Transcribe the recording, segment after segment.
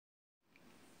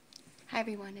Hi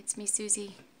everyone, it's me,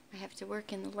 Susie. I have to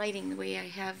work in the lighting the way I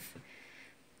have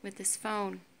with this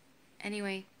phone.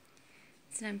 Anyway,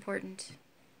 it's not important.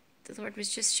 The Lord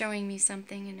was just showing me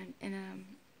something as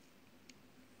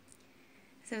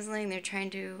I was laying there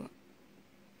trying to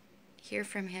hear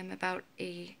from Him about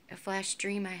a flash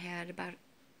dream I had about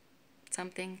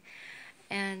something,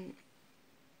 and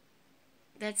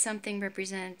that something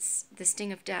represents the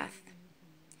sting of death.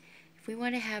 If we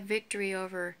want to have victory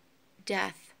over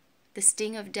death, the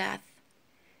sting of death,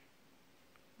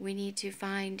 we need to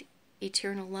find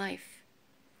eternal life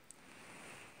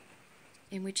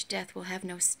in which death will have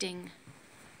no sting.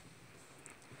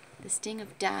 The sting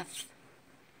of death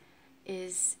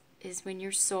is when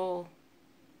your soul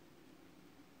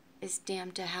is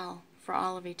damned to hell for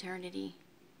all of eternity.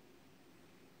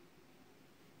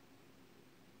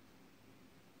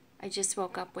 I just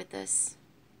woke up with this,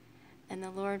 and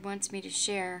the Lord wants me to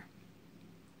share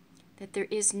that there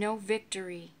is no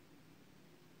victory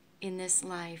in this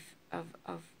life of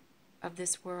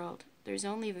this world. There's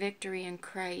only victory in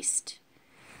Christ,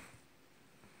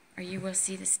 or you will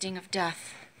see the sting of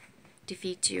death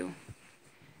defeat you,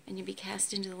 and you'll be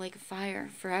cast into the lake of fire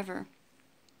forever.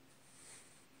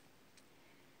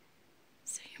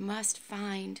 So you must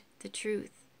find the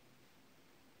truth.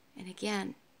 And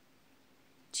again,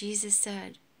 Jesus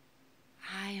said,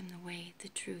 I am the way, the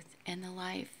truth, and the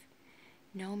life.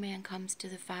 No man comes to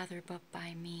the Father but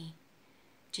by me.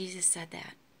 Jesus said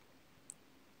that.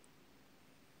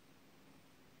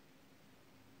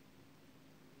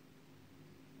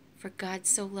 For God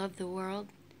so loved the world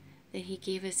that He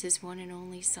gave us His one and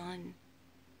only Son,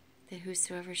 that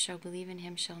whosoever shall believe in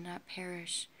Him shall not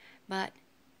perish, but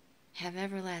have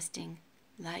everlasting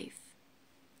life.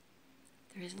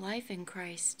 There is life in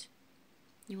Christ.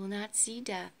 You will not see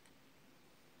death.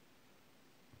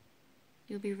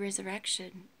 You will be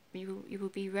resurrection. You will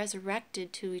be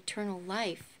resurrected to eternal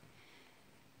life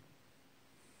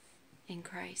in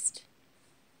Christ.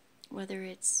 Whether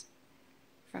it's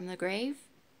from the grave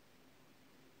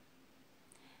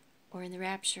or in the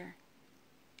rapture.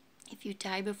 If you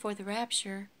die before the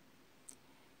rapture,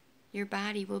 your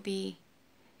body will be,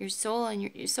 your soul and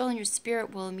your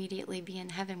spirit will immediately be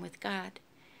in heaven with God,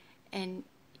 and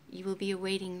you will be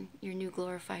awaiting your new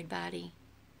glorified body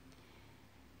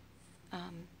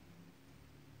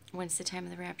once the time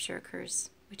of the rapture occurs,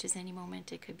 which is any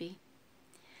moment it could be.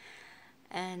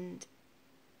 And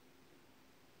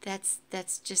that's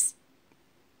just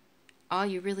all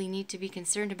you really need to be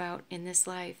concerned about in this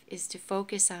life, is to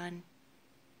focus on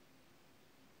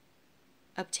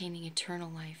obtaining eternal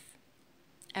life,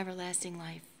 everlasting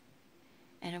life,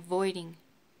 and avoiding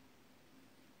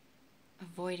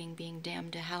being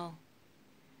damned to hell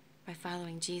by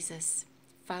following Jesus.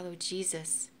 Follow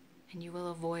Jesus, and you will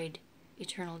avoid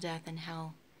eternal death and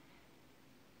hell.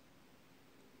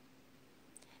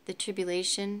 The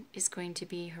tribulation is going to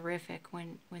be horrific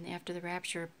when after the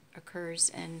rapture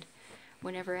occurs, and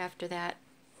whenever after that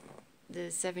the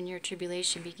 7-year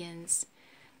tribulation begins.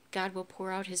 God will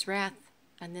pour out His wrath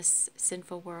on this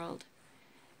sinful world,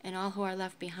 and all who are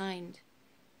left behind,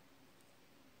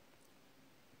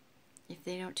 if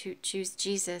they don't choose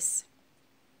Jesus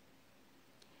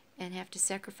and have to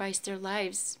sacrifice their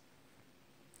lives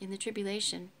in the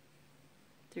tribulation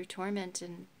through torment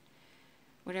and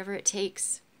whatever it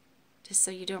takes, just so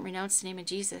you don't renounce the name of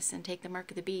Jesus and take the mark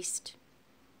of the beast.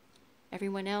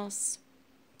 Everyone else,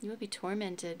 you will be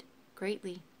tormented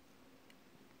greatly,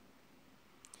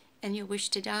 and you'll wish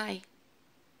to die,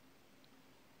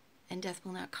 and death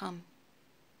will not come.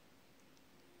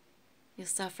 You'll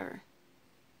suffer.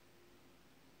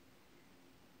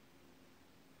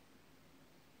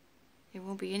 It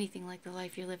won't be anything like the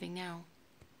life you're living now.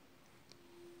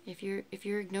 If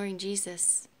you're ignoring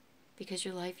Jesus because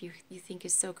your life you think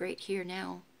is so great here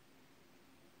now,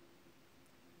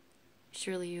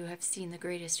 surely you have seen the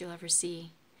greatest you'll ever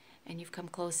see, and you've come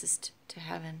closest to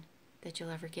heaven that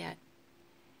you'll ever get,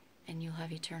 and you'll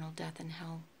have eternal death and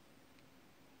hell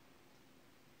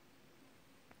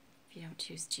if you don't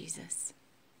choose Jesus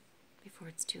before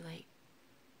it's too late.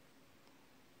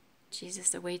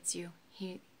 Jesus awaits you.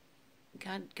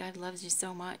 God loves you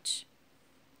so much.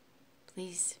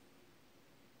 Please.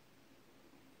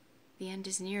 The end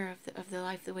is near of the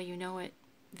life the way you know it.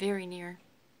 Very near.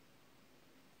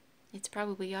 It's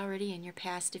probably already in your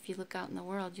past. If you look out in the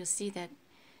world, you'll see that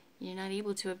you're not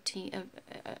able to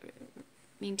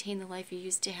maintain the life you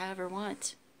used to have or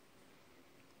want.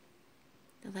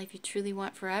 The life you truly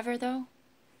want forever, though,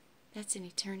 that's in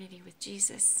eternity with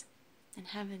Jesus in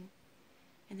heaven.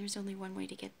 And there's only one way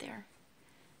to get there,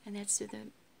 and that's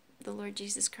through the Lord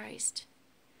Jesus Christ.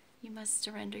 You must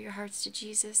surrender your hearts to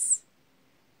Jesus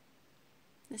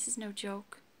This is no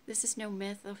joke. This is no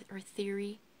myth or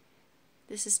theory.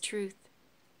 This is truth.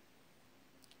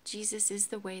 Jesus is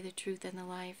the way, the truth, and the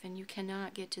life, and you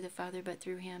cannot get to the Father but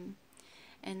through him.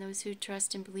 And those who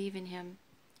trust and believe in him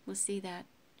will see that.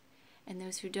 And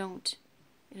those who don't,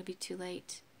 it'll be too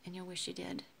late, and you'll wish you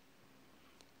did.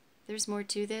 There's more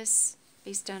to this,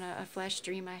 based on a flash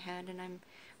dream I had, and I'm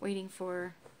waiting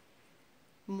for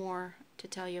more to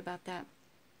tell you about that.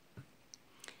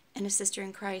 And a sister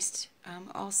in Christ,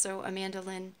 also Amanda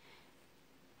Lynn,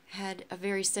 had a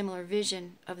very similar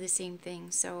vision of the same thing.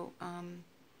 So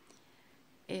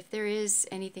if there is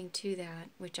anything to that,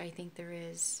 which I think there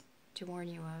is, to warn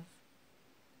you of,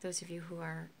 those of you who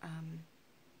are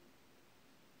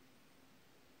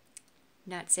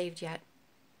not saved yet,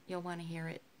 you'll want to hear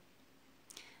it.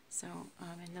 So,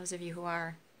 and those of you who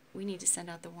are, we need to send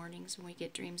out the warnings when we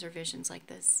get dreams or visions like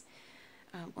this,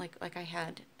 like I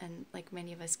had, and like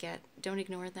many of us get. Don't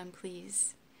ignore them,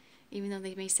 please. Even though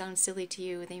they may sound silly to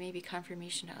you, they may be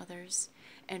confirmation to others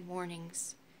and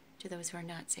warnings to those who are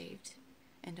not saved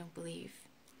and don't believe.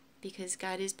 Because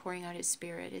God is pouring out his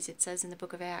Spirit, as it says in the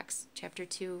book of Acts, chapter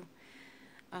 2.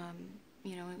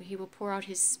 You know, he will pour out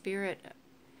his Spirit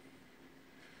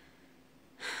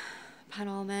upon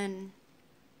all men,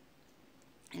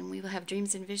 and we will have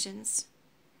dreams and visions.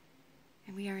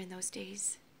 And we are in those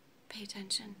days. Pay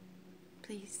attention,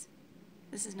 please.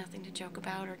 This is nothing to joke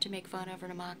about or to make fun of or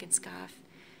to mock and scoff,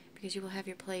 because you will have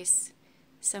your place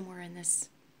somewhere in this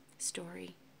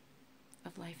story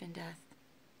of life and death.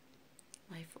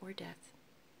 Life or death.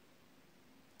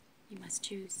 You must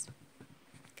choose.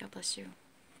 God bless you.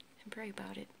 And pray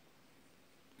about it.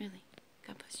 Really.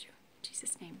 God bless you. In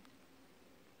Jesus' name.